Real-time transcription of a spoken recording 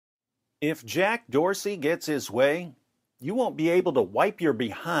If Jack Dorsey gets his way, you won't be able to wipe your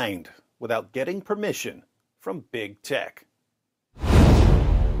behind without getting permission from big tech.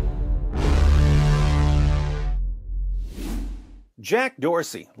 Jack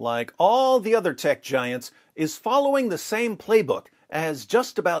Dorsey, like all the other tech giants, is following the same playbook as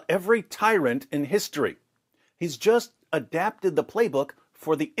just about every tyrant in history. He's just adapted the playbook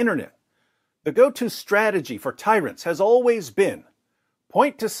for the internet. The go-to strategy for tyrants has always been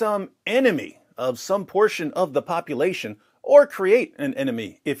point to some enemy of some portion of the population, or create an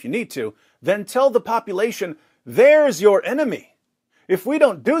enemy if you need to, then tell the population, there's your enemy. If we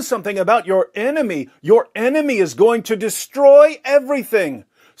don't do something about your enemy is going to destroy everything.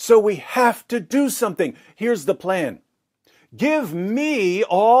 So we have to do something. Here's the plan. Give me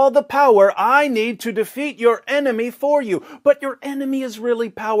all the power I need to defeat your enemy for you. But your enemy is really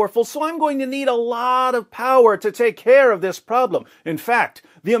powerful, so I'm going to need a lot of power to take care of this problem. In fact,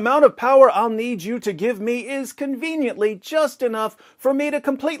 the amount of power I'll need you to give me is conveniently just enough for me to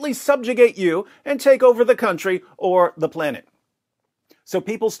completely subjugate you and take over the country or the planet. So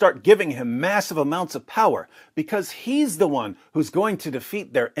people start giving him massive amounts of power because he's the one who's going to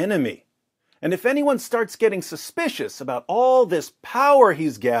defeat their enemy. And if anyone starts getting suspicious about all this power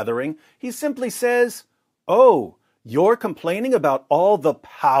he's gathering, he simply says, "Oh, you're complaining about all the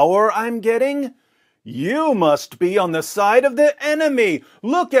power I'm getting? You must be on the side of the enemy.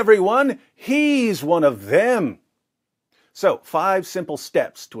 Look, everyone, he's one of them." So, 5 simple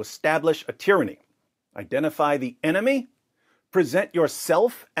steps to establish a tyranny. Identify the enemy. Present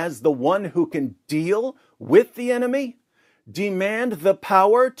yourself as the one who can deal with the enemy. Demand the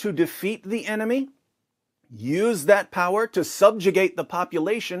power to defeat the enemy. Use that power to subjugate the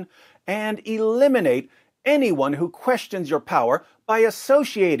population and eliminate anyone who questions your power by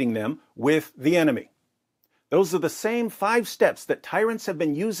associating them with the enemy. Those are the same 5 steps that tyrants have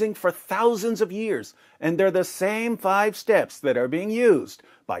been using for thousands of years, and they're the same 5 steps that are being used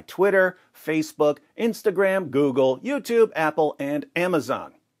by Twitter, Facebook, Instagram, Google, YouTube, Apple, and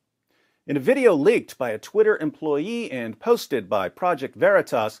Amazon. In a video leaked by a Twitter employee and posted by Project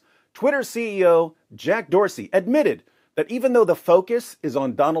Veritas, Twitter CEO Jack Dorsey admitted that even though the focus is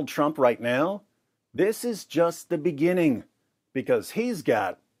on Donald Trump right now, this is just the beginning, because he's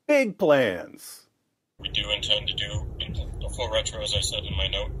got big plans. We do intend to do a full retro, as I said in my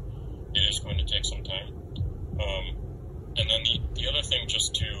note. It is going to take some time. And then the other thing,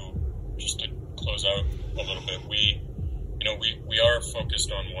 just to close out a little bit, we are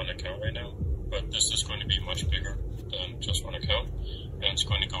focused on one account right now, but this is going to be much bigger than just one account, and it's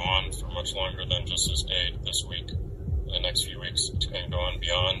going to go on for much longer than just this day, this week, the next few weeks. It's going to go on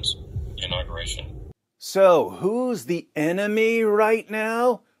beyond the inauguration. So, who's the enemy right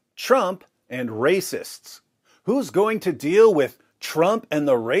now? Trump and racists. Who's going to deal with Trump and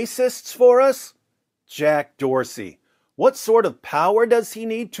the racists for us? Jack Dorsey. What sort of power does he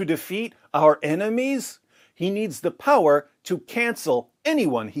need to defeat our enemies? He needs the power to cancel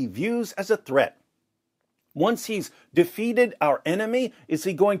anyone he views as a threat. Once he's defeated our enemy, is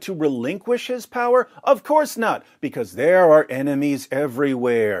he going to relinquish his power? Of course not, because there are enemies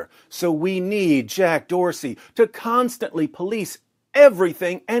everywhere. So we need Jack Dorsey to constantly police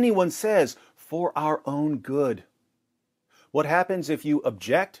everything anyone says for our own good. What happens if you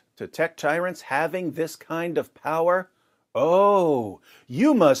object to tech tyrants having this kind of power? Oh,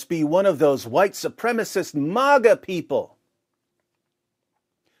 you must be one of those white supremacist MAGA people.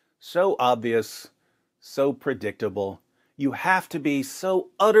 So obvious, so predictable. You have to be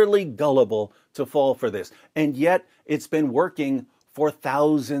so utterly gullible to fall for this. And yet, it's been working for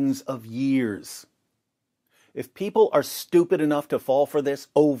thousands of years. If people are stupid enough to fall for this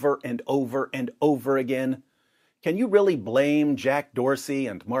over and over and over again, can you really blame Jack Dorsey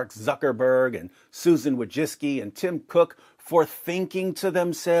and Mark Zuckerberg and Susan Wojcicki and Tim Cook for thinking to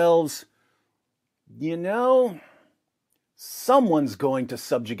themselves, you know, someone's going to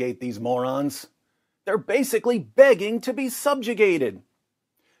subjugate these morons. They're basically begging to be subjugated.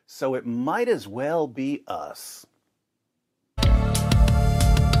 So it might as well be us.